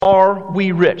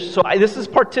we rich? So this is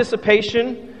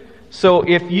participation. So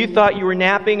if you thought you were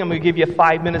napping, I'm going to give you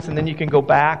 5 minutes and then you can go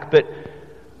back. But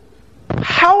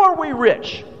how are we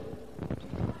rich?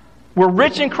 We're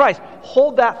rich in Christ.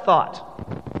 Hold that thought.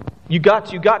 You got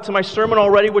to my sermon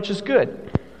already, which is good.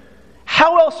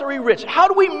 How else are we rich? How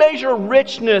do we measure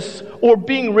richness or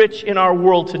being rich in our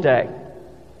world today?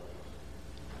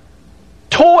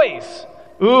 Toys.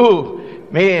 Ooh,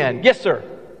 man. Yes, sir.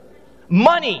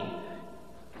 Money.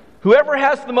 Whoever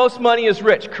has the most money is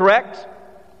rich, correct?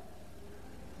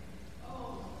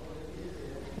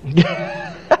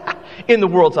 In the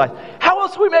world's eyes. How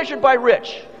else are we measured by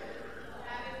rich?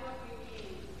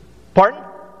 Pardon?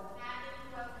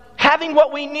 Having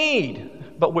what we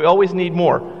need. But we always need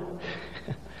more.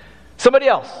 Somebody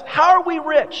else. How are we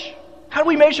rich? How do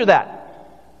we measure that?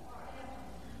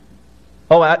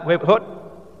 Oh, wait,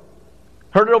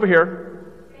 heard it over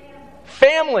here.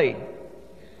 Family.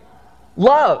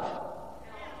 Love.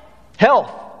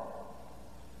 Health.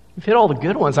 You've hit all the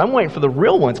good ones. I'm waiting for the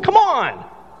real ones. Come on.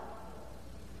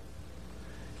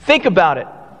 Think about it.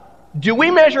 Do we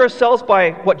measure ourselves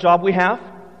by what job we have?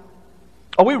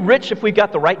 Are we rich if we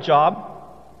got the right job?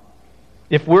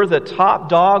 If we're the top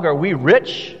dog, are we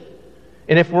rich?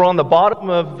 And if we're on the bottom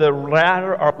of the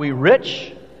ladder, are we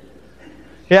rich?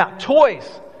 Yeah, toys.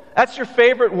 That's your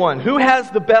favorite one. Who has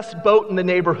the best boat in the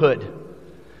neighborhood?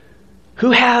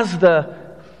 Who has the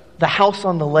house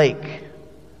on the lake?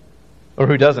 Or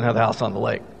who doesn't have the house on the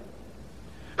lake?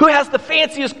 Who has the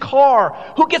fanciest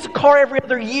car? Who gets a car every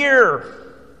other year?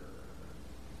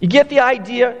 You get the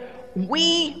idea?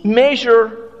 We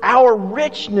measure our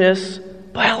richness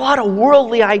by a lot of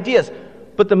worldly ideas.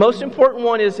 But the most important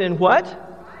one is in what?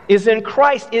 Is in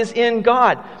Christ, is in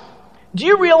God. Do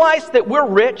you realize that we're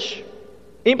rich?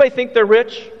 Anybody think they're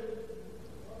rich?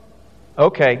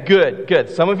 Okay, good.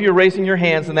 Some of you are raising your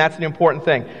hands, and that's an important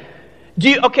thing.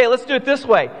 Okay, let's do it this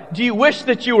way. Do you wish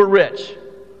that you were rich?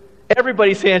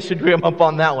 Everybody's hand should come up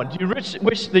on that one. Do you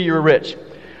wish that you were rich?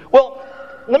 Well,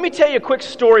 let me tell you a quick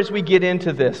story as we get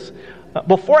into this.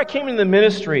 Before I came into the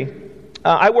ministry,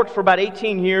 I worked for about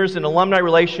 18 years in alumni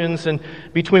relations and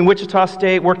between Wichita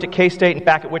State, worked at K-State and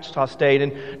back at Wichita State.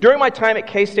 And during my time at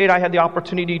K-State, I had the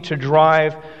opportunity to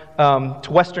drive to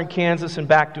western Kansas and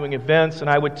back doing events, and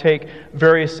I would take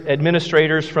various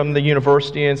administrators from the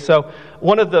university. And so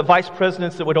one of the vice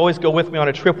presidents that would always go with me on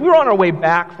a trip, we were on our way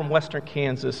back from western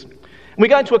Kansas. And we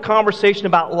got into a conversation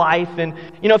about life and,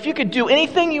 if you could do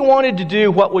anything you wanted to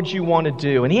do, what would you want to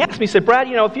do? And he asked me, he said, Brad,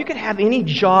 if you could have any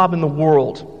job in the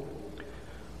world,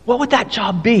 what would that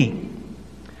job be? And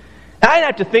I didn't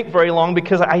have to think very long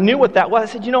because I knew what that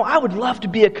was. I said, I would love to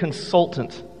be a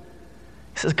consultant.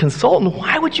 He says, consultant?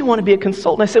 Why would you want to be a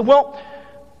consultant? I said, well,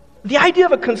 the idea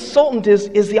of a consultant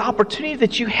is the opportunity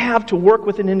that you have to work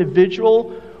with an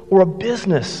individual or a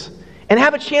business and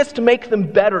have a chance to make them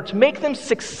better, to make them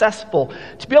successful,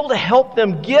 to be able to help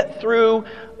them get through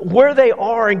where they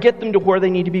are and get them to where they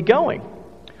need to be going.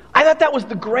 I thought that was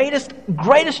the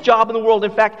greatest job in the world.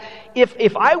 In fact,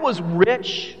 if I was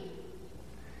rich,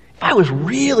 if I was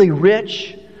really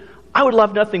rich, I would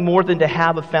love nothing more than to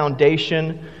have a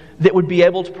foundation that would be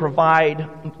able to provide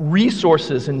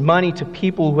resources and money to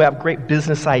people who have great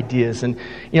business ideas and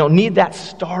need that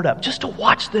startup, just to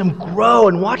watch them grow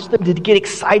and watch them to get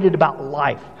excited about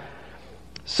life.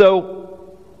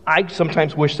 So I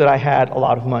sometimes wish that I had a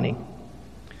lot of money.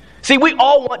 See, we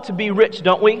all want to be rich,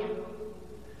 don't we?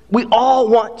 We all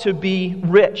want to be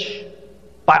rich.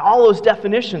 By all those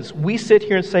definitions, we sit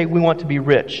here and say we want to be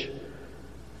rich.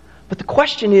 But the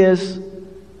question is,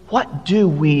 what do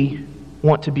we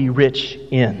want to be rich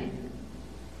in?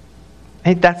 I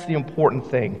think that's the important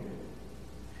thing.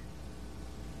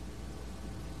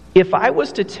 If I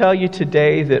was to tell you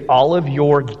today that all of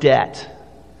your debt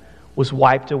was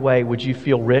wiped away, would you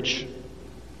feel rich?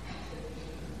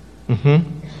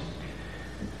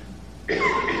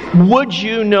 Would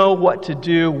you know what to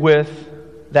do with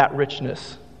that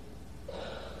richness?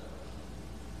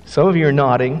 Some of you are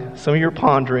nodding, some of you are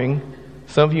pondering,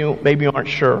 some of you maybe aren't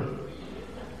sure.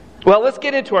 Well, let's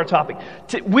get into our topic.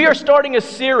 We are starting a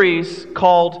series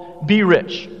called Be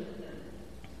Rich.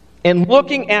 And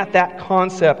looking at that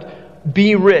concept,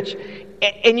 be rich.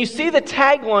 And you see the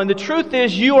tagline, the truth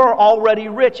is you are already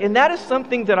rich. And that is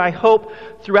something that I hope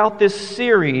throughout this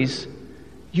series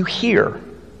you hear.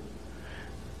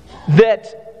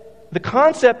 That the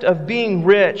concept of being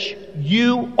rich,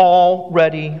 you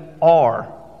already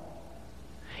are.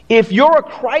 If you're a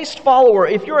Christ follower,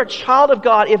 if you're a child of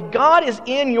God, if God is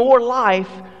in your life,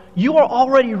 you are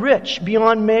already rich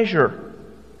beyond measure.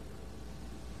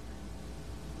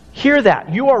 Hear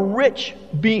that. You are rich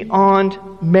beyond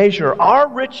measure. Our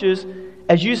riches,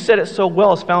 as you said it so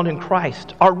well, is found in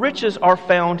Christ. Our riches are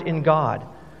found in God.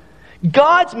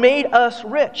 God's made us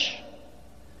rich.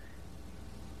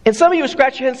 And some of you would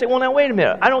scratch your head and say, well, now wait a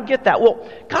minute. I don't get that. Well,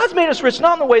 God's made us rich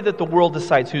not in the way that the world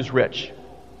decides who's rich.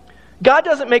 God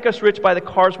doesn't make us rich by the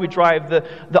cars we drive,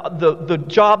 the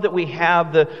job that we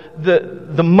have,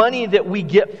 the money that we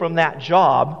get from that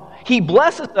job. He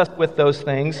blesses us with those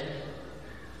things.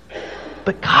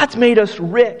 But God's made us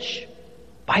rich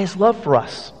by His love for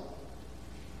us.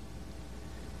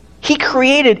 He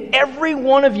created every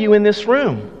one of you in this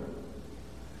room.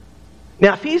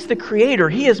 Now, if He's the Creator,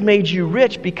 He has made you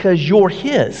rich because you're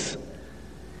His.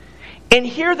 And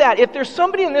hear that. If there's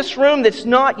somebody in this room that's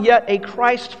not yet a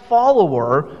Christ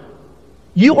follower,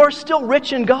 you are still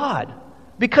rich in God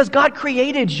because God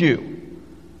created you.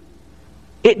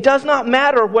 It does not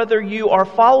matter whether you are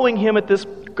following Him at this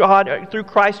God through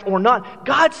Christ or not.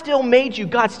 God still made you.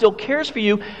 God still cares for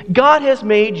you. God has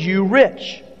made you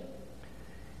rich.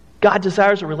 God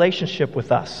desires a relationship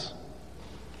with us.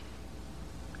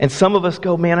 And some of us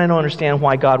go, man, I don't understand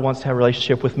why God wants to have a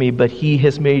relationship with me, but He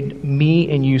has made me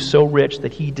and you so rich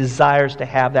that He desires to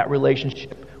have that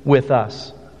relationship with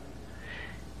us.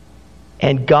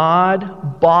 And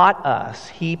God bought us.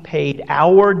 He paid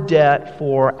our debt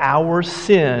for our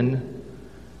sin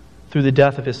through the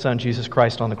death of His Son, Jesus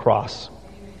Christ, on the cross.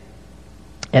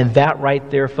 And that right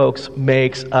there, folks,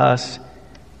 makes us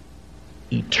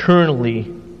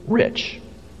eternally rich.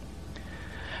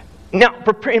 Now,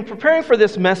 in preparing for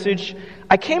this message,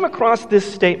 I came across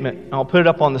this statement. I'll put it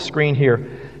up on the screen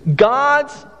here.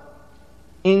 God's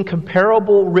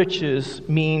incomparable riches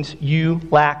means you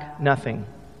lack nothing.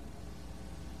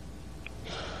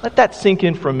 Let that sink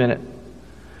in for a minute.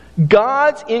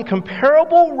 God's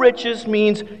incomparable riches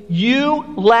means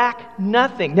you lack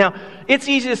nothing. Now, it's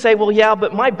easy to say, well, yeah,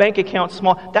 but my bank account's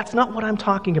small. That's not what I'm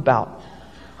talking about.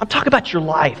 I'm talking about your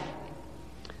life.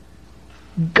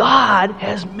 God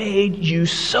has made you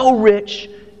so rich,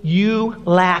 you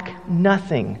lack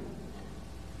nothing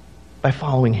by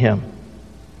following Him.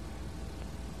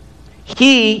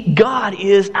 God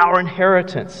is our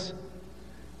inheritance.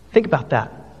 Think about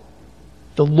that.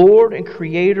 The Lord and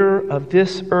Creator of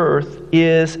this earth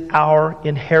is our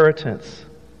inheritance.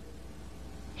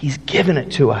 He's given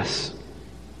it to us.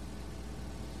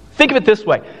 Think of it this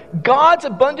way. God's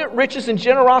abundant riches and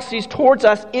generosities towards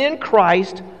us in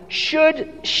Christ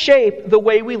should shape the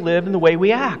way we live and the way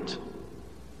we act.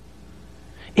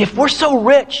 If we're so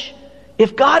rich,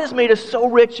 if God has made us so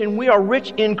rich and we are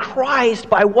rich in Christ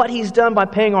by what He's done by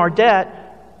paying our debt,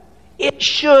 it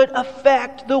should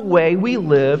affect the way we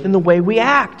live and the way we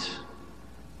act.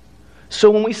 So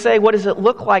when we say, what does it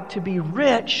look like to be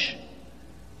rich?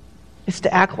 It's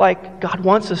to act like God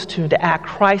wants us to act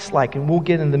Christ-like, and we'll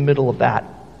get in the middle of that.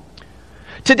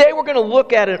 Today we're going to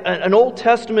look at an Old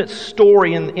Testament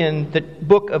story in the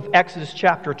book of Exodus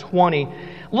chapter 20,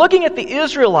 looking at the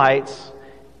Israelites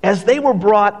as they were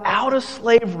brought out of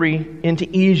slavery into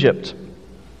Egypt.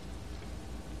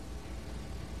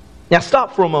 Now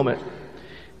stop for a moment.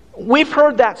 We've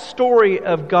heard that story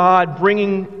of God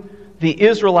bringing the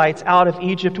Israelites out of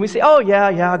Egypt, and we say, oh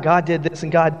yeah, God did this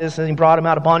and God did this and He brought them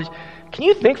out of bondage. Can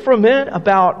you think for a minute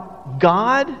about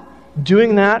God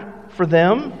doing that for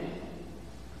them?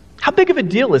 How big of a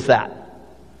deal is that?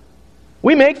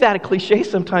 We make that a cliche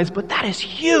sometimes, but that is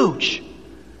huge.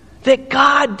 That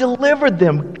God delivered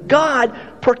them. God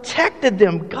protected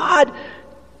them. God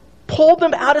pulled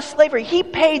them out of slavery. He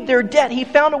paid their debt. He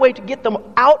found a way to get them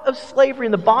out of slavery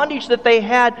and the bondage that they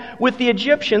had with the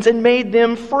Egyptians and made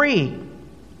them free.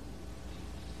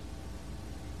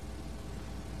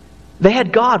 They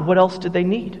had God. What else did they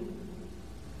need?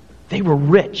 They were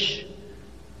rich.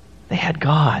 They had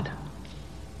God.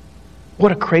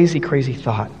 What a crazy, crazy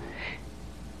thought.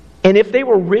 And if they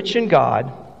were rich in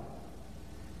God,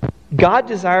 God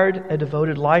desired a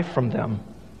devoted life from them.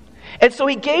 And so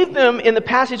He gave them, in the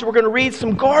passage we're going to read,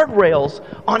 some guardrails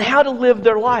on how to live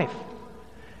their life.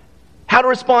 How to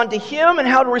respond to Him and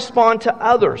how to respond to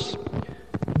others.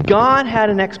 God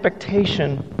had an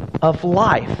expectation of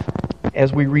life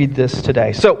as we read this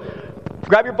today. So,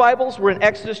 grab your Bibles. We're in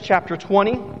Exodus chapter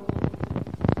 20.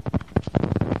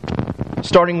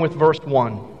 Starting with verse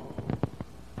 1.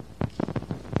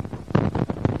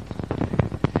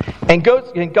 And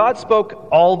God spoke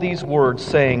all these words,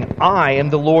 saying, I am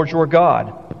the Lord your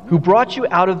God, who brought you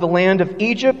out of the land of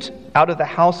Egypt, out of the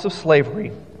house of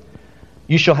slavery.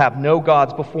 You shall have no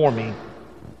gods before me.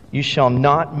 You shall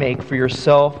not make for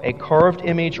yourself a carved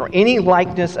image or any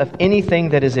likeness of anything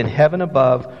that is in heaven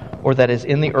above, or that is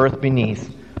in the earth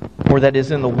beneath, or that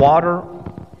is in the water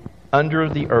under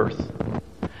the earth.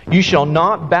 You shall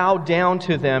not bow down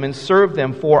to them and serve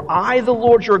them, for I, the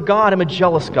Lord your God, am a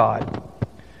jealous God,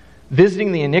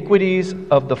 visiting the iniquities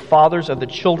of the fathers of the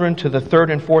children to the third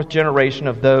and fourth generation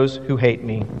of those who hate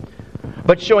me,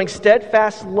 but showing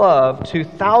steadfast love to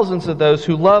thousands of those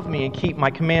who love me and keep my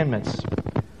commandments.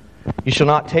 You shall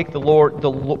not take the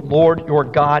Lord your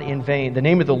God in vain, the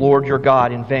name of the Lord your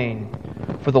God in vain,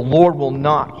 for the Lord will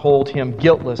not hold him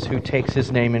guiltless who takes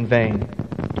his name in vain.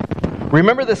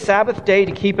 Remember the Sabbath day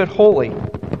to keep it holy.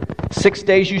 6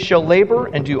 days you shall labor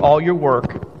and do all your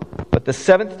work, but the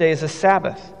seventh day is a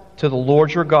Sabbath to the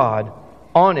Lord your God.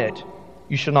 On it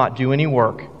you shall not do any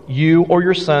work, you or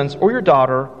your sons or your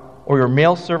daughter, or your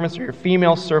male servants or your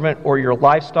female servant, or your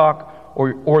livestock,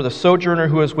 or the sojourner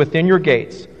who is within your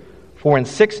gates. For in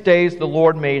 6 days the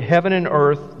Lord made heaven and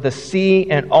earth, the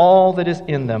sea, and all that is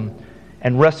in them,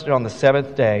 and rested on the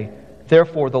seventh day.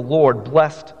 Therefore the Lord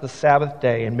blessed the Sabbath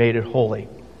day and made it holy.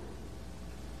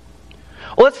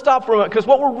 Well, let's stop for a moment, because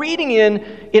what we're reading in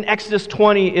Exodus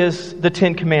 20 is the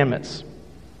Ten Commandments.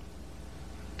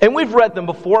 And we've read them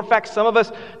before. In fact, some of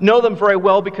us know them very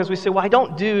well because we say, well, I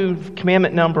don't do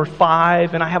commandment number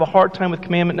 5, and I have a hard time with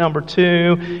commandment number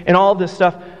 2, and all this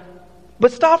stuff.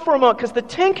 But stop for a moment, because the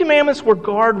Ten Commandments were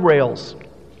guardrails.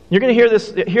 You're going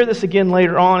to hear this again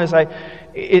later on as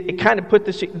it kind of put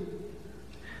this.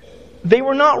 They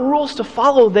were not rules to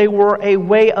follow. They were a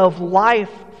way of life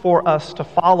for us to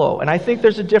follow. And I think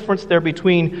there's a difference there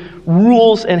between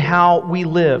rules and how we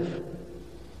live.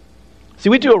 See,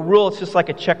 we do a rule, it's just like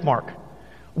a check mark.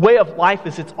 Way of life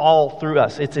is it's all through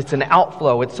us. It's an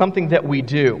outflow. It's something that we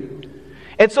do.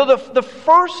 And so the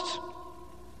first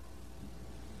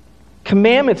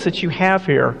commandments that you have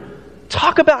here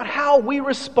talk about how we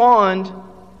respond,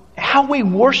 how we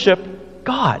worship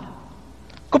God.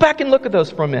 Go back and look at those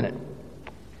for a minute.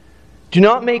 Do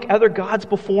not make other gods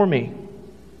before me.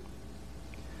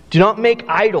 Do not make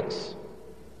idols.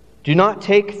 Do not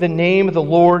take the name of the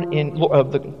Lord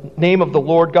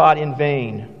God in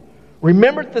vain.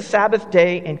 Remember the Sabbath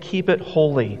day and keep it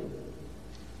holy.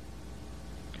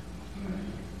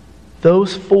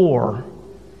 Those four,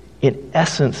 in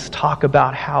essence, talk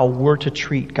about how we're to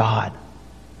treat God,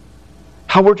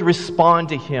 how we're to respond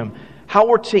to Him, how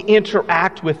we're to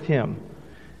interact with Him.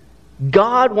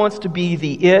 God wants to be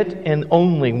the it and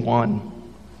only one.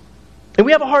 And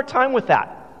we have a hard time with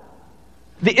that.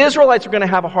 The Israelites are going to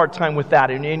have a hard time with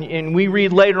that. And we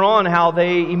read later on how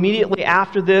they immediately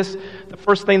after this, the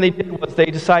first thing they did was they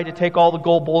decided to take all the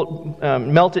gold,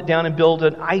 melt it down and build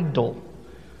an idol.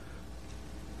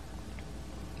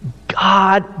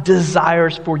 God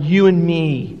desires for you and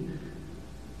me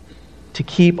to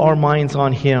keep our minds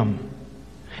on Him.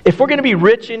 If we're going to be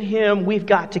rich in Him, we've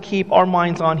got to keep our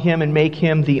minds on Him and make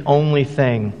Him the only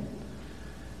thing.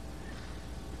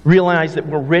 Realize that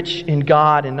we're rich in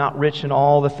God and not rich in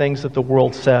all the things that the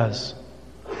world says.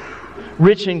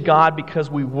 Rich in God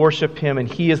because we worship Him and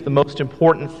He is the most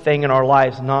important thing in our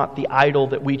lives, not the idol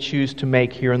that we choose to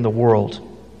make here in the world.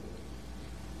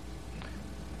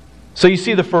 So you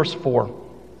see the first four.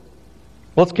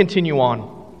 Let's continue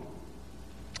on,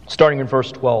 starting in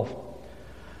verse 12.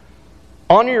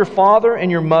 Honor your father and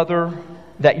your mother,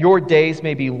 that your days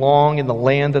may be long in the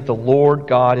land that the Lord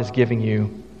God is giving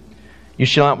you. You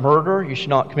shall not murder, you shall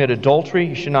not commit adultery,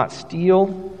 you shall not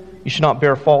steal, you shall not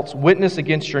bear false witness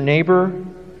against your neighbor,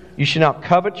 you shall not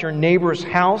covet your neighbor's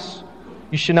house,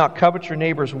 you shall not covet your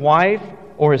neighbor's wife,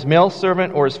 or his male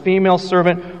servant, or his female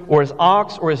servant, or his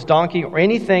ox, or his donkey, or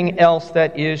anything else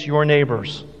that is your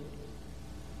neighbor's.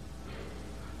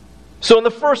 So in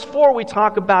the first four, we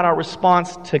talk about our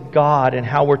response to God and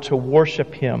how we're to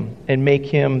worship Him and make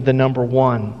Him the number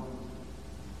one.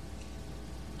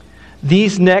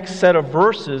 These next set of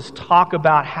verses talk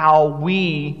about how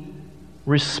we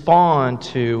respond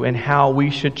to and how we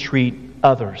should treat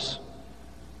others.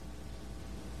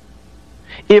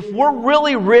 If we're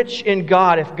really rich in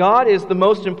God, if God is the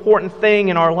most important thing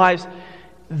in our lives,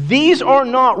 these are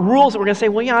not rules that we're going to say,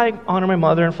 well, yeah, I honor my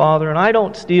mother and father, and I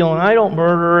don't steal, and I don't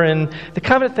murder, and the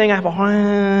kind of thing I have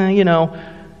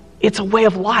it's a way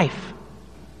of life.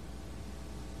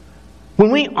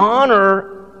 When we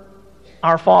honor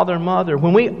our father and mother,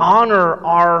 when we honor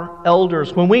our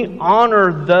elders, when we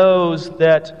honor those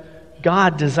that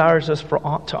God desires us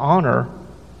to honor,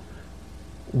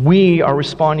 we are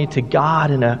responding to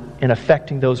God and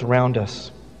affecting those around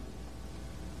us.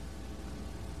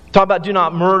 Talk about do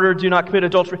not murder, do not commit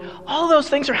adultery. All those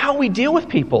things are how we deal with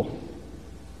people.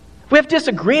 If we have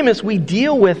disagreements, we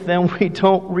deal with them, we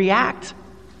don't react.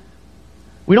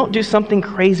 We don't do something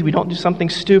crazy, we don't do something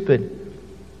stupid.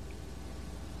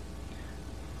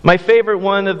 My favorite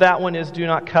one of that one is do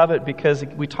not covet, because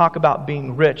we talk about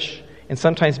being rich. And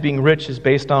sometimes being rich is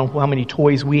based on how many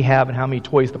toys we have and how many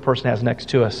toys the person has next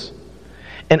to us.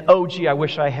 And oh, gee, I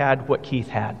wish I had what Keith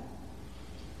had.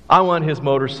 I want his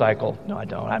motorcycle. No, I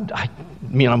don't.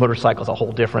 Me on a motorcycle is a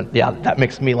whole different. Yeah, that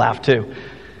makes me laugh too.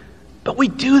 But we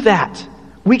do that.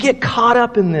 We get caught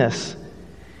up in this.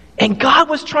 And God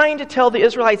was trying to tell the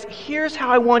Israelites, here's how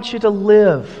I want you to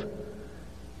live.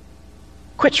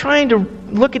 Quit trying to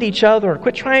look at each other.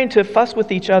 Quit trying to fuss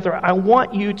with each other. I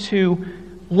want you to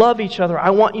love each other. I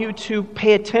want you to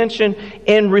pay attention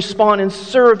and respond and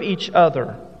serve each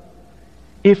other.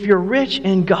 If you're rich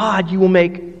in God, you will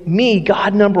make me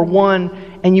God number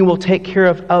one, and you will take care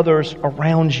of others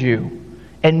around you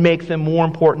and make them more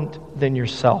important than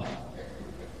yourself.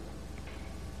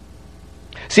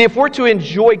 See, if we're to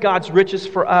enjoy God's riches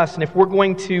for us, and if we're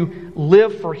going to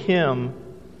live for Him,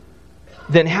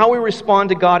 then how we respond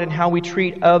to God and how we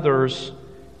treat others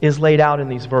is laid out in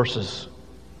these verses.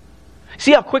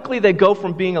 See how quickly they go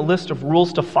from being a list of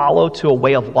rules to follow to a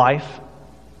way of life?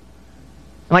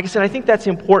 And like I said, I think that's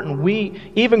important. We,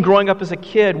 even growing up as a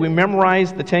kid, we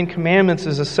memorized the Ten Commandments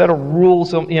as a set of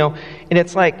rules, and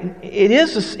it's like,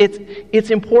 it's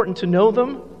important to know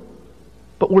them,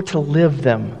 but we're to live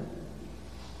them.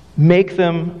 Make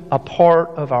them a part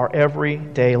of our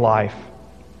everyday life.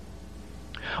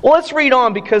 Well, let's read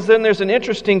on, because then there's an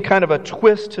interesting kind of a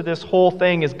twist to this whole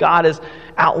thing as God is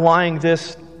outlining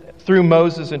this through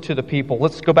Moses and to the people.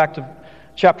 Let's go back to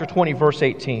chapter 20, verse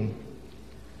 18.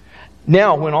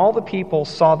 Now, when all the people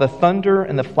saw the thunder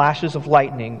and the flashes of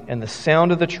lightning and the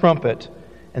sound of the trumpet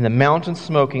and the mountain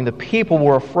smoking, the people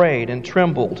were afraid and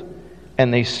trembled,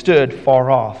 and they stood far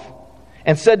off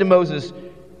and said to Moses,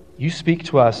 "You speak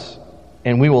to us,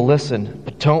 and we will listen,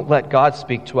 but don't let God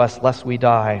speak to us, lest we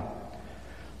die."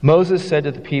 Moses said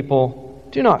to the people,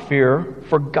 "Do not fear,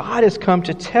 for God has come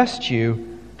to test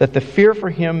you, that the fear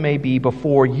for Him may be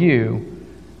before you,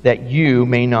 that you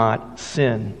may not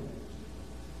sin."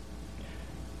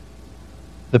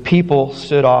 The people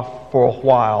stood off for a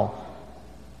while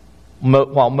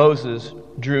Moses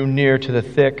drew near to the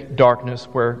thick darkness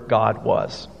where God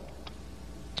was.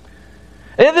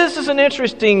 And this is an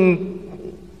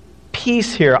interesting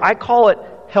piece here. I call it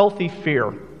healthy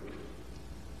fear.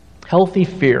 Healthy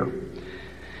fear.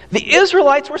 The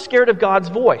Israelites were scared of God's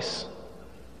voice.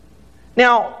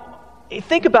 Now,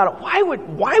 think about it.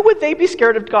 Why would they be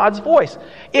scared of God's voice?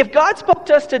 If God spoke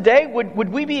to us today, would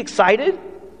we be excited?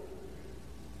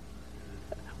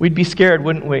 We'd be scared,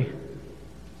 wouldn't we?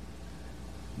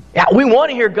 Yeah, we want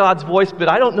to hear God's voice, but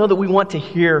I don't know that we want to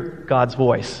hear God's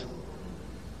voice.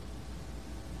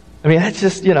 I mean, that's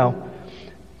just,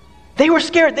 They were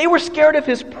scared. They were scared of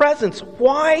His presence.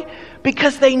 Why?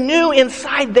 Because they knew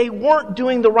inside they weren't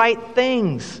doing the right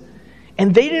things.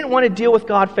 And they didn't want to deal with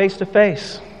God face to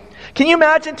face. Can you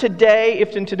imagine today,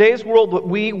 if in today's world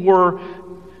we were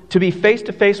to be face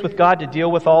to face with God to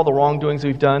deal with all the wrongdoings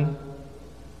we've done?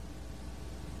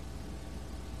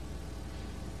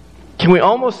 Can we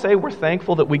almost say we're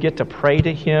thankful that we get to pray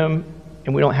to Him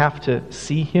and we don't have to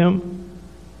see Him?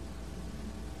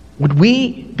 Would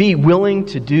we be willing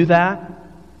to do that?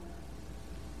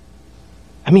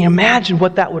 I mean, imagine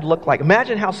what that would look like.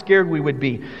 Imagine how scared we would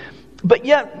be. But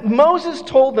yet, Moses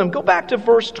told them, go back to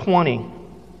verse 20.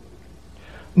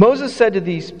 Moses said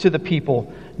to the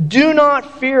people, "Do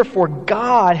not fear, for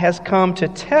God has come to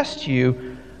test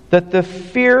you, that the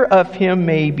fear of Him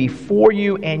may be for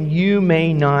you, and you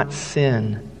may not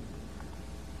sin."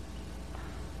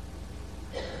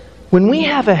 When we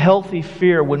have a healthy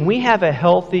fear, when we have a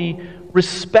healthy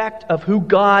respect of who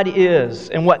God is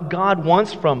and what God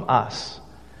wants from us,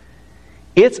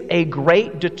 it's a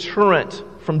great deterrent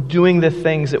from doing the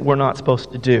things that we're not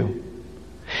supposed to do.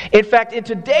 In fact, in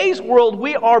today's world,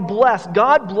 we are blessed.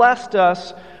 God blessed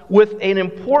us with an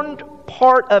important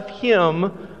part of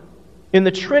Him in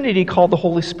the Trinity called the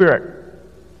Holy Spirit.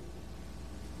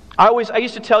 I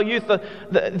used to tell youth,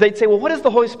 they'd say, "Well, what is the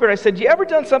Holy Spirit?" I said, "You ever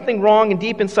done something wrong and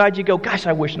deep inside you go, 'Gosh,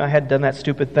 I wish I had done that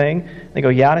stupid thing'?" They go,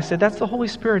 "Yeah." And I said, "That's the Holy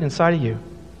Spirit inside of you."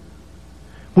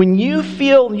 When you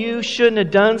feel you shouldn't have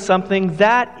done something,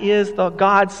 that is the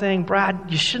God saying, "Brad,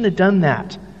 you shouldn't have done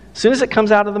that." As soon as it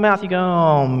comes out of the mouth, you go,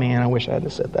 "Oh man, I wish I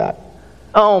hadn't said that.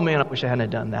 Oh man, I wish I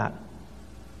hadn't done that."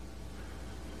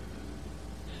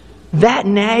 That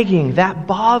nagging, that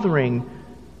bothering,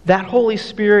 that Holy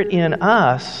Spirit in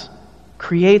us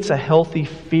creates a healthy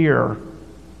fear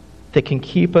that can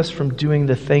keep us from doing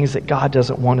the things that God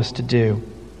doesn't want us to do.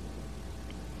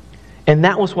 And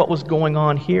that was what was going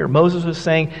on here. Moses was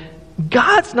saying,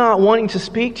 God's not wanting to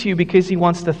speak to you because He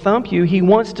wants to thump you. He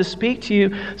wants to speak to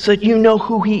you so that you know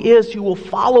who He is. You will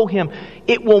follow Him.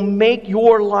 It will make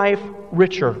your life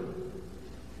richer.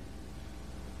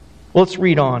 Let's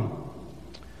read on.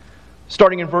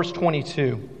 Starting in verse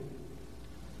 22.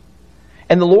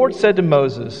 And the Lord said to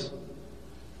Moses,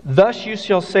 "Thus you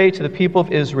shall say to the people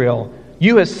of Israel,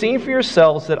 you have seen for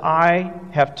yourselves that I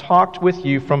have talked with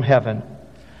you from heaven.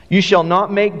 You shall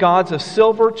not make gods of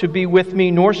silver to be with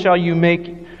me, nor shall you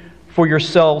make for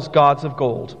yourselves gods of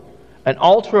gold. An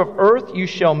altar of earth you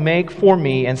shall make for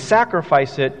me, and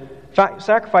sacrifice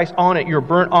on it your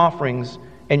burnt offerings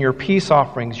and your peace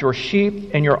offerings, your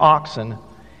sheep and your oxen.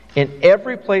 In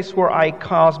every place where I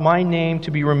cause my name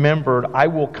to be remembered, I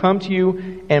will come to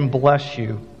you and bless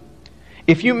you.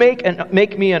 If you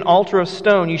make me an altar of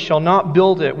stone, you shall not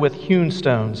build it with hewn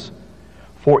stones.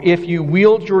 For if you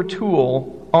wield your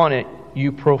tool on it,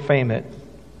 you profane it.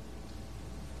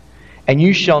 And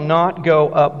you shall not go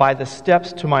up by the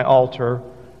steps to my altar,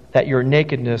 that your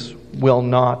nakedness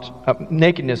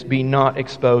be not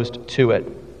exposed to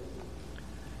it."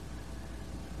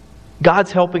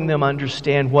 God's helping them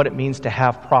understand what it means to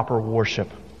have proper worship.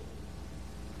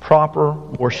 Proper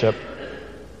worship.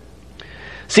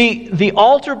 See, the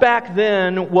altar back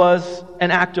then was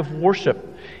an act of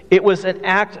worship. It was an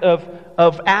act of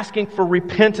asking for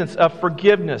repentance, of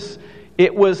forgiveness.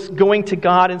 It was going to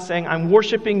God and saying, I'm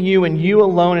worshiping you and you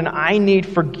alone, and I need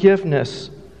forgiveness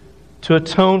to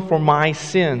atone for my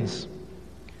sins.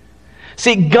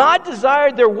 See, God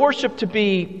desired their worship to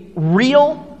be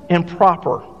real and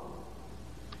proper.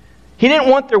 He didn't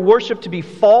want their worship to be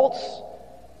false,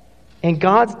 and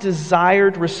God's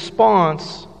desired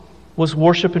response was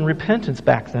worship and repentance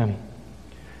back then.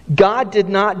 God did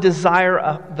not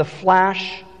desire the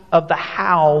flash of the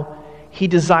how. He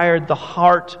desired the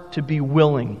heart to be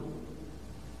willing.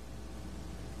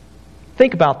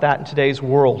 Think about that in today's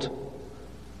world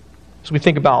as we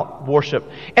think about worship.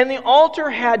 And the altar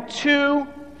had two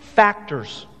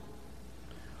factors: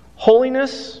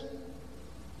 holiness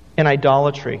and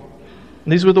idolatry.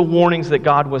 And these were the warnings that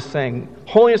God was saying.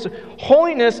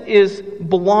 Holiness is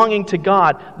belonging to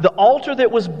God. The altar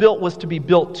that was built was to be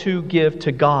built to give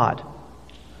to God,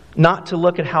 not to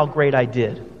look at how great I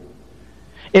did.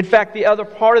 In fact, the other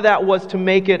part of that was to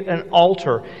make it an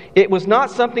altar. It was not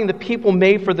something the people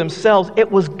made for themselves. It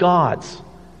was God's.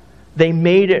 They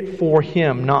made it for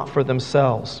Him, not for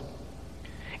themselves.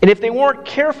 And if they weren't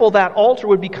careful, that altar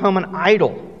would become an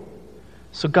idol.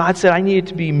 So God said, I need it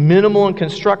to be minimal in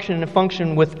construction and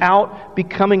function without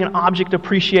becoming an object of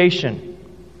appreciation.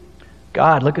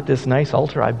 God, look at this nice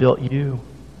altar I built you.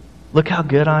 Look how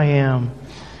good I am.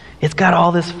 It's got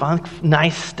all this fun,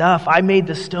 nice stuff. I made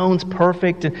the stones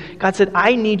perfect. And God said,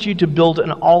 I need you to build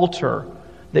an altar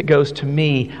that goes to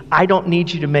me. I don't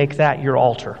need you to make that your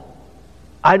altar.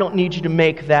 I don't need you to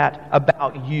make that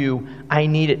about you. I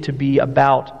need it to be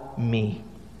about me.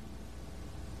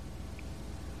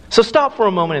 So stop for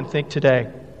a moment and think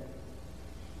today.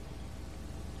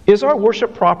 Is our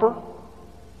worship proper?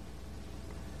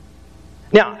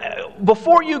 Now,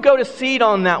 before you go to seed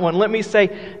on that one, let me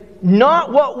say,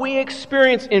 not what we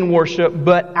experience in worship,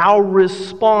 but our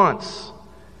response.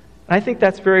 And I think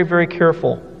that's very, very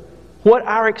careful. What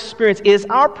our experience is,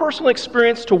 our personal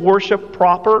experience to worship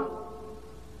proper?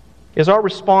 Is our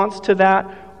response to that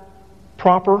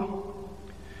proper?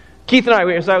 Keith and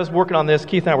I, as I was working on this,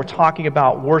 Keith and I were talking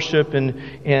about worship and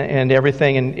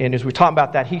everything, and as we were talking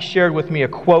about that, he shared with me a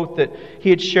quote that he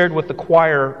had shared with the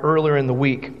choir earlier in the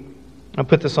week. I'll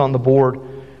put this on the board.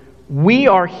 We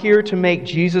are here to make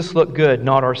Jesus look good,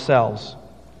 not ourselves.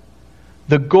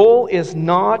 The goal is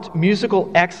not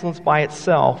musical excellence by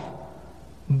itself,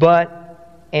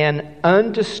 but an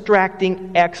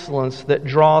undistracting excellence that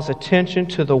draws attention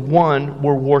to the one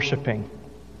we're worshiping.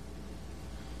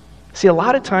 See, a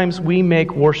lot of times we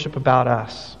make worship about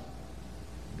us.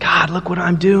 God, look what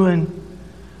I'm doing.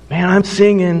 Man, I'm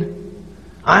singing.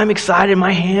 I'm excited.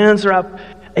 My hands are up.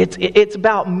 It's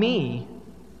about me.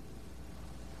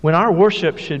 When our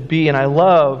worship should be, and I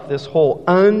love this whole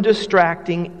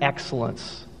undistracting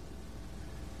excellence.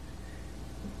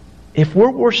 If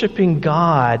we're worshiping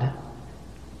God,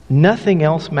 nothing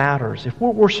else matters. If we're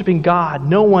worshiping God,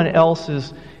 no one else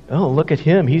is, oh, look at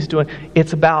him. He's doing.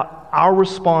 It's about our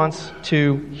response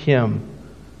to Him,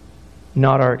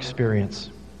 not our experience.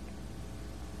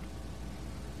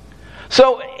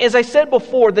 So, as I said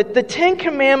before, the Ten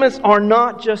Commandments are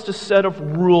not just a set of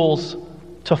rules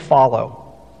to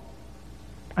follow.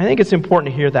 I think it's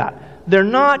important to hear that. They're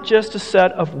not just a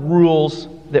set of rules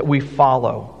that we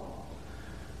follow.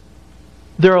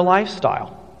 They're a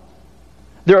lifestyle.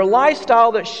 They're a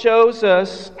lifestyle that shows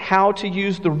us how to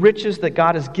use the riches that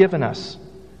God has given us.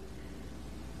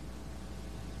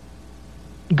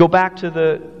 Go back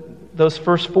to those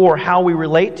first four, how we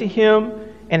relate to Him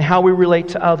and how we relate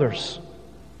to others.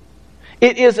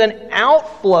 It is an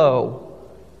outflow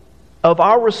of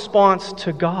our response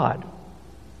to God.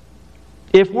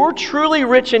 If we're truly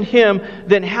rich in Him,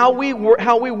 then how we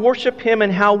worship Him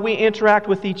and how we interact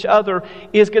with each other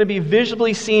is going to be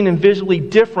visibly seen and visually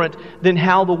different than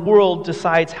how the world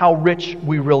decides how rich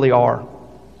we really are.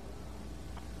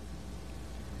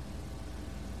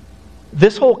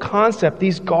 This whole concept,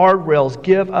 these guardrails,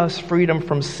 give us freedom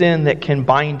from sin that can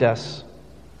bind us.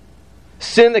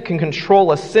 Sin that can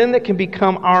control us. Sin that can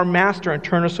become our master and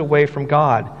turn us away from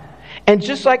God. And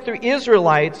just like the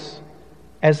Israelites,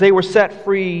 as they were set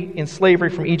free in slavery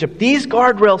from Egypt, these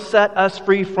guardrails set us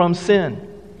free from sin.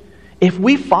 If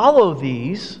we follow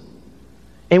these,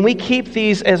 and we keep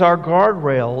these as our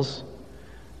guardrails,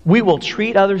 we will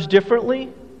treat others differently,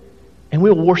 and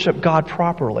we will worship God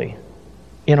properly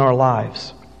in our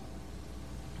lives.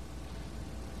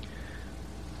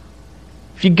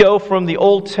 If you go from the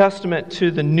Old Testament to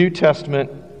the New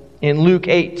Testament in Luke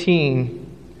 18,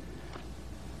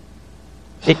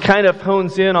 it kind of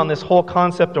hones in on this whole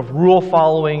concept of rule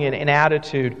following and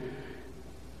attitude.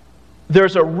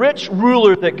 There's a rich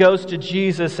ruler that goes to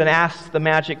Jesus and asks the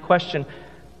magic question,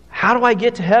 how do I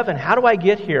get to heaven? How do I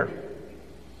get here?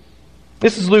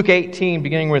 This is Luke 18,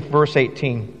 beginning with verse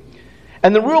 18.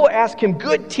 And the ruler asked him,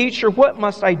 "Good teacher, what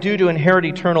must I do to inherit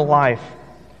eternal life?"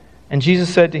 And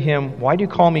Jesus said to him, "Why do you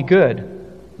call me good?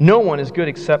 No one is good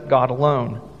except God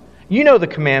alone. You know the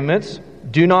commandments.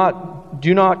 Do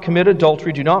not commit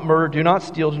adultery, do not murder, do not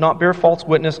steal, do not bear false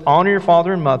witness, honor your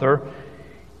father and mother."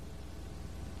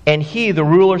 And he, the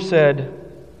ruler, said,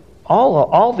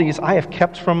 all these I have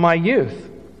kept from my youth.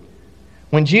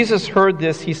 When Jesus heard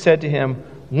this, he said to him,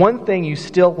 "One thing you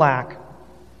still lack.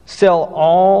 Sell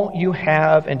all you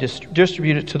have and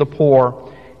distribute it to the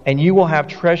poor, and you will have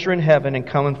treasure in heaven, and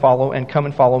come and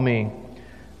follow me."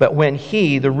 But when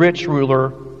he, the rich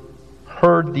ruler,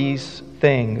 heard these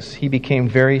things, he became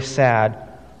very sad,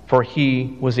 for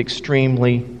he was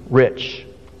extremely rich.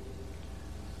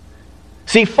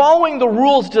 See, following the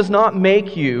rules does not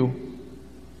make you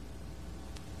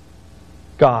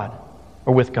God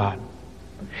or with God.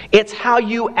 It's how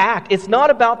you act. It's not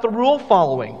about the rule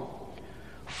following.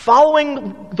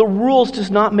 Following the rules does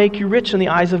not make you rich in the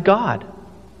eyes of God.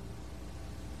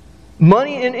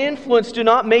 Money and influence do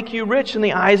not make you rich in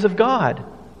the eyes of God.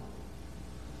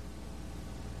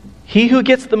 He who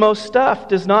gets the most stuff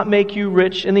does not make you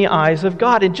rich in the eyes of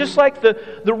God. And just like the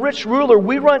rich ruler,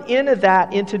 we run into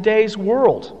that in today's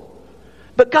world.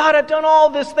 But God, I've done all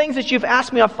these things that you've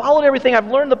asked me. I've followed everything. I've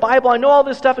learned the Bible. I know all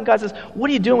this stuff. And God says, what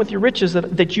are you doing with your riches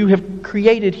that you have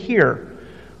created here?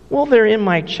 Well, they're in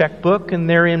my checkbook, and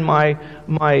they're in my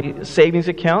savings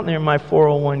account, and they're in my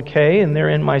 401k, and they're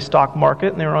in my stock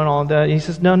market, and they're on all that. And he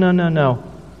says, no.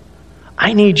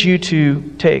 I need you to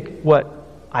take what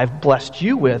I've blessed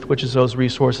you with, which is those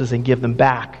resources, and give them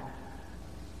back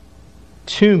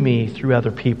to me through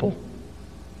other people.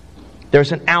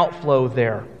 There's an outflow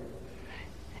there.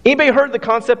 Anybody heard the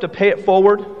concept of pay it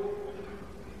forward?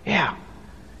 Yeah.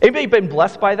 Anybody been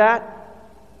blessed by that?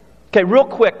 Okay, real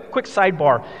quick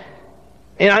sidebar.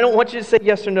 And I don't want you to say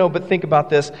yes or no, but think about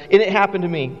this. And it happened to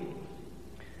me.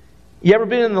 You ever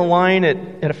been in the line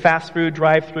at a fast food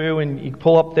drive-thru, and you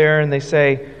pull up there and they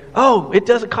say, "Oh, it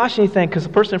doesn't cost you anything because the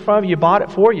person in front of you bought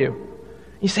it for you."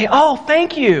 You say, "Oh,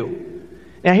 thank you."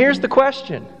 Now here's the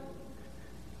question.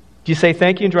 Do you say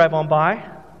thank you and drive on by?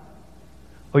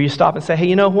 Or you stop and say, "Hey,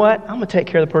 you know what? I'm going to take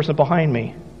care of the person behind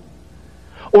me."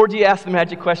 Or do you ask the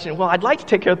magic question, "Well, I'd like to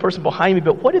take care of the person behind me,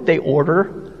 but what did they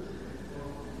order?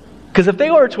 Because if they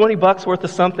ordered $20 worth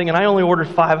of something and I only ordered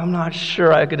 $5, I'm not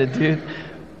sure I'm going to do."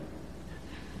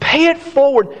 Pay it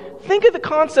forward. Think of the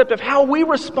concept of how we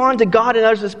respond to God and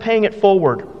others as paying it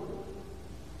forward.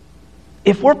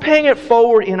 If we're paying it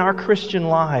forward in our Christian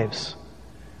lives,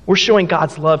 we're showing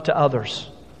God's love to others.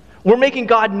 We're making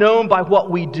God known by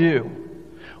what we do.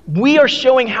 We are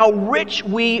showing how rich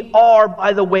we are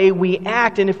by the way we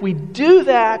act. And if we do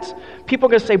that, people are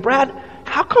going to say, "Brad,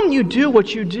 how come you do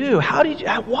what you do?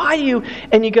 Why do you?"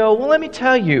 And you go, "Well, let me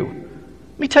tell you.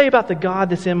 Let me tell you about the God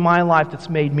that's in my life that's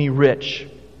made me rich,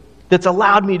 that's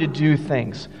allowed me to do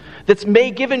things, that's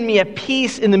given me a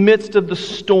peace in the midst of the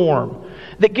storm,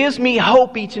 that gives me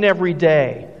hope each and every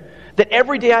day. That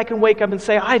every day I can wake up and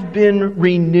say, I've been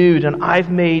renewed and I've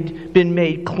been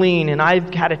made clean, and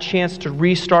I've had a chance to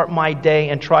restart my day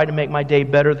and try to make my day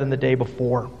better than the day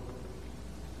before."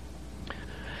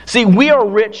 See, we are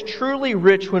rich, truly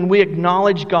rich, when we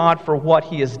acknowledge God for what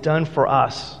He has done for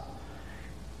us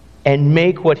and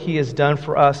make what He has done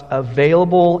for us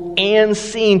available and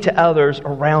seen to others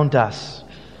around us.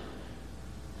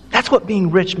 That's what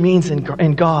being rich means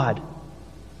in God,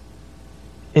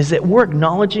 is that we're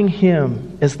acknowledging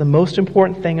Him as the most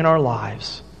important thing in our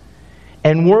lives,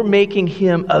 and we're making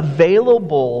Him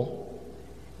available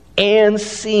and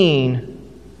seen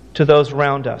to those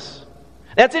around us.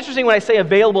 That's interesting when I say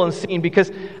available and seen,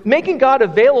 because making God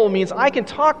available means I can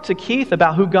talk to Keith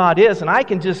about who God is, and I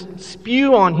can just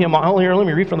spew on him. Oh, here, let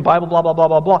me read from the Bible, blah, blah, blah,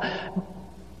 blah, blah.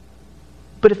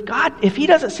 But if he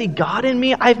doesn't see God in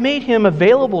me, I've made him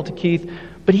available to Keith,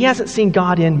 but he hasn't seen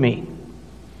God in me.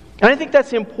 And I think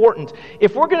that's important.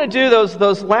 If we're going to do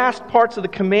those last parts of the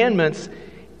commandments,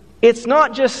 it's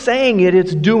not just saying it,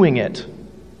 it's doing it.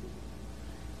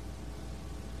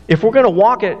 If we're going to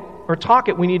walk it, or talk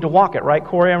it, we need to walk it, right,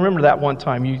 Corey? I remember that one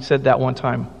time. You said that one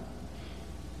time.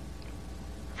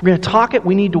 If we're going to talk it,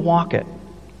 we need to walk it.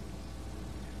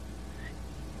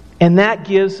 And that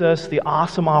gives us the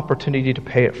awesome opportunity to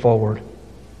pay it forward.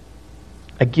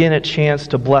 Again, a chance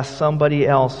to bless somebody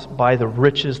else by the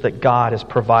riches that God has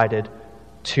provided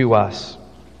to us.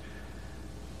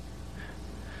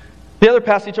 The other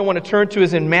passage I want to turn to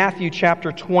is in Matthew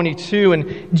chapter 22.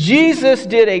 And Jesus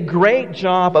did a great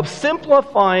job of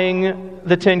simplifying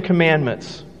the Ten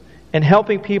Commandments and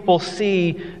helping people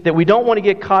see that we don't want to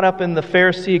get caught up in the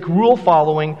Pharisaic rule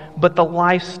following, but the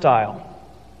lifestyle.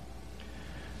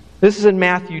 This is in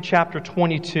Matthew chapter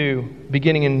 22,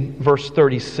 beginning in verse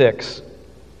 36.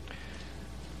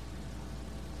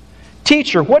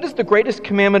 Teacher, what is the greatest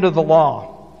commandment of the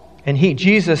law? And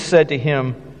Jesus said to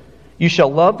him, You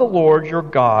shall love the Lord your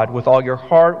God with all your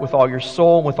heart, with all your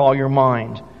soul, and with all your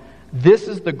mind. This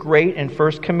is the great and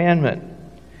first commandment.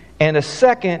 And a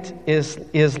second is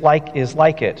like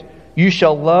it. You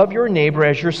shall love your neighbor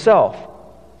as yourself.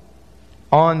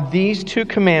 On these two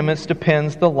commandments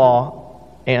depends the law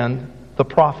and the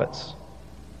prophets.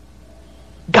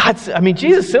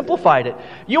 Jesus simplified it.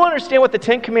 You understand what the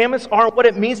Ten Commandments are, what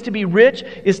it means to be rich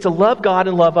is to love God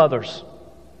and love others.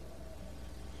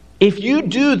 If you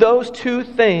do those two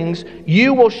things,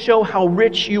 you will show how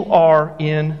rich you are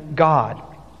in God.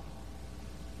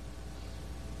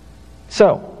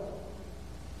 So,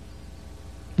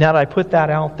 now that I put that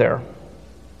out there,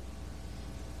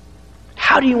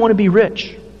 how do you want to be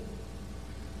rich?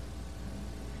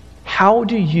 How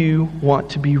do you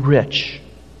want to be rich?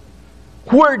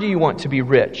 Where do you want to be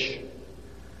rich?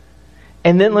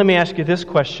 And then let me ask you this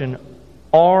question.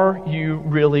 Are you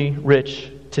really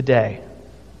rich today?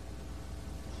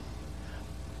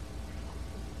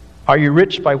 Are you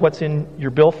rich by what's in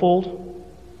your billfold?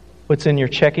 What's in your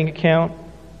checking account?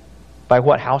 By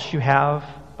what house you have?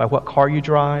 By what car you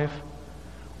drive?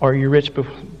 Or are you rich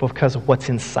because of what's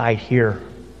inside here?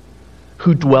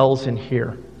 Who dwells in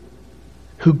here?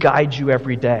 Who guides you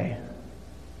every day?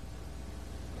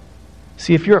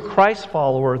 See, if you're a Christ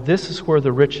follower, this is where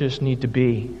the riches need to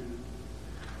be,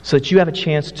 so that you have a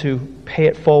chance to pay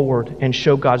it forward and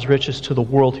show God's riches to the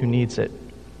world who needs it.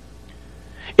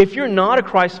 If you're not a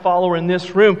Christ follower in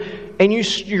this room, and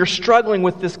you're struggling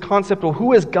with this concept of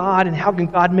who is God and how can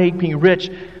God make me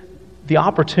rich, the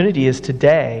opportunity is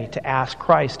today to ask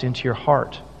Christ into your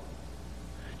heart,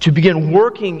 to begin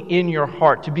working in your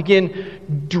heart, to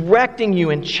begin directing you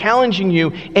and challenging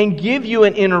you and give you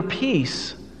an inner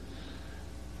peace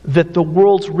that the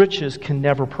world's riches can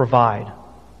never provide.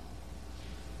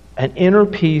 An inner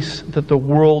peace that the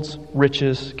world's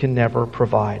riches can never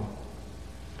provide.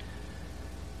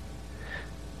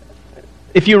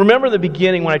 If you remember the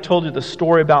beginning when I told you the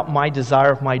story about my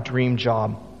desire of my dream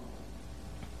job,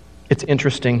 it's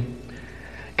interesting.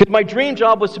 Because my dream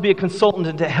job was to be a consultant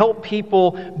and to help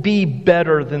people be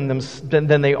better than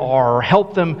they are, or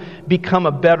help them become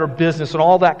a better business and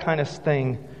all that kind of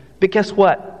thing. But guess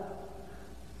what?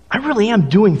 I really am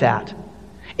doing that.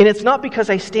 And it's not because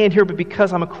I stand here, but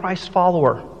because I'm a Christ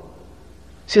follower.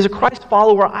 See, as a Christ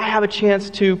follower, I have a chance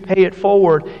to pay it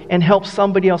forward and help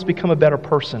somebody else become a better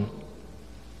person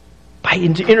by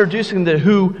introducing them to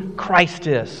who Christ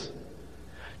is,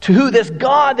 to who this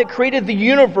God that created the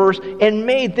universe and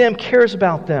made them cares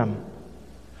about them.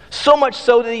 So much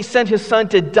so that He sent His Son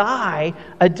to die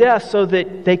a death so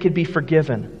that they could be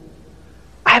forgiven.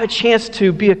 I have a chance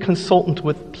to be a consultant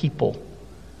with people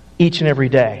each and every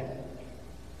day.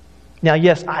 Now,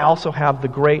 yes, I also have the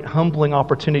great humbling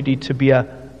opportunity to be a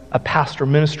pastor,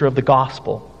 minister of the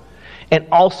gospel. And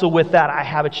also with that, I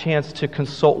have a chance to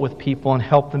consult with people and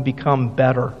help them become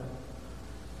better.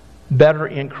 Better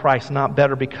in Christ, not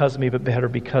better because of me, but better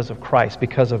because of Christ,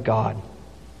 because of God.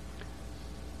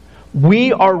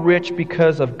 We are rich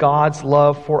because of God's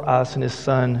love for us and His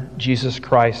Son, Jesus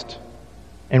Christ,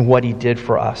 and what He did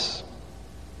for us.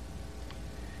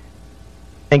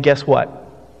 And guess what?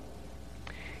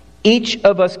 Each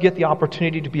of us get the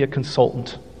opportunity to be a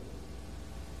consultant,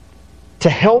 to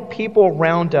help people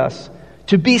around us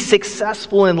to be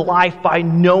successful in life by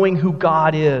knowing who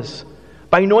God is,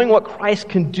 by knowing what Christ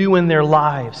can do in their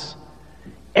lives.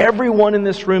 Everyone in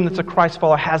this room that's a Christ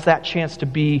follower has that chance to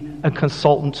be a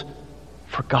consultant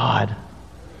for God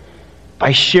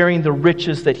by sharing the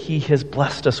riches that He has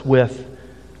blessed us with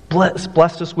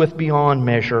beyond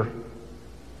measure,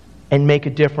 and make a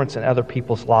difference in other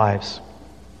people's lives.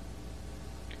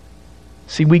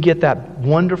 See, we get that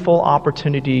wonderful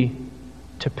opportunity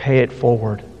to pay it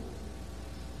forward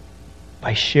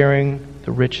by sharing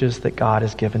the riches that God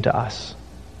has given to us.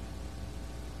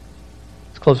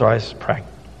 Let's close our eyes and pray.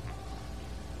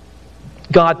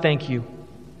 God, thank You.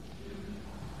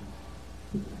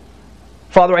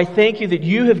 Father, I thank You that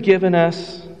You have given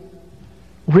us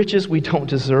riches we don't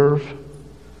deserve,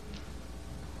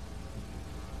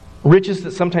 riches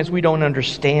that sometimes we don't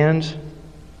understand.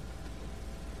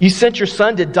 You sent Your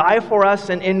Son to die for us,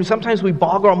 and sometimes we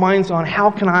bog our minds on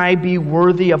how can I be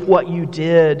worthy of what You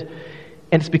did?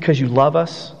 And it's because You love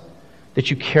us,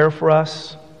 that You care for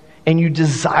us, and You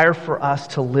desire for us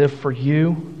to live for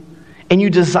You. And You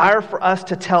desire for us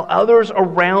to tell others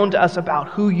around us about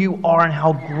who You are and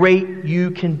how great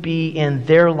You can be in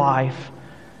their life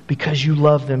because You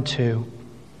love them too.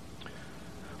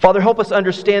 Father, help us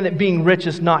understand that being rich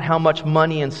is not how much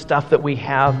money and stuff that we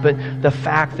have, but the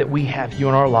fact that we have You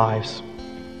in our lives.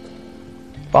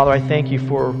 Father, I thank You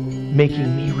for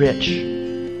making me rich,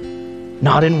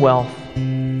 not in wealth,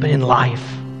 but in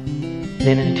life, and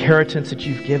in inheritance that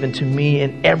You've given to me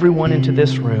and everyone into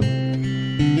this room.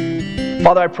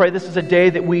 Father, I pray this is a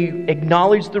day that we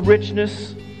acknowledge the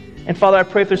richness. And Father, I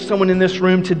pray if there's someone in this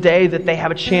room today that they have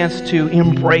a chance to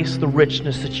embrace the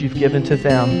richness that You've given to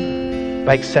them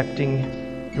by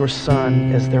accepting Your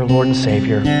Son as their Lord and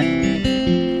Savior.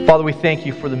 Father, we thank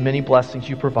You for the many blessings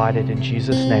You provided in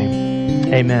Jesus'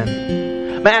 name. Amen.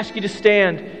 I'm going to ask you to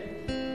stand.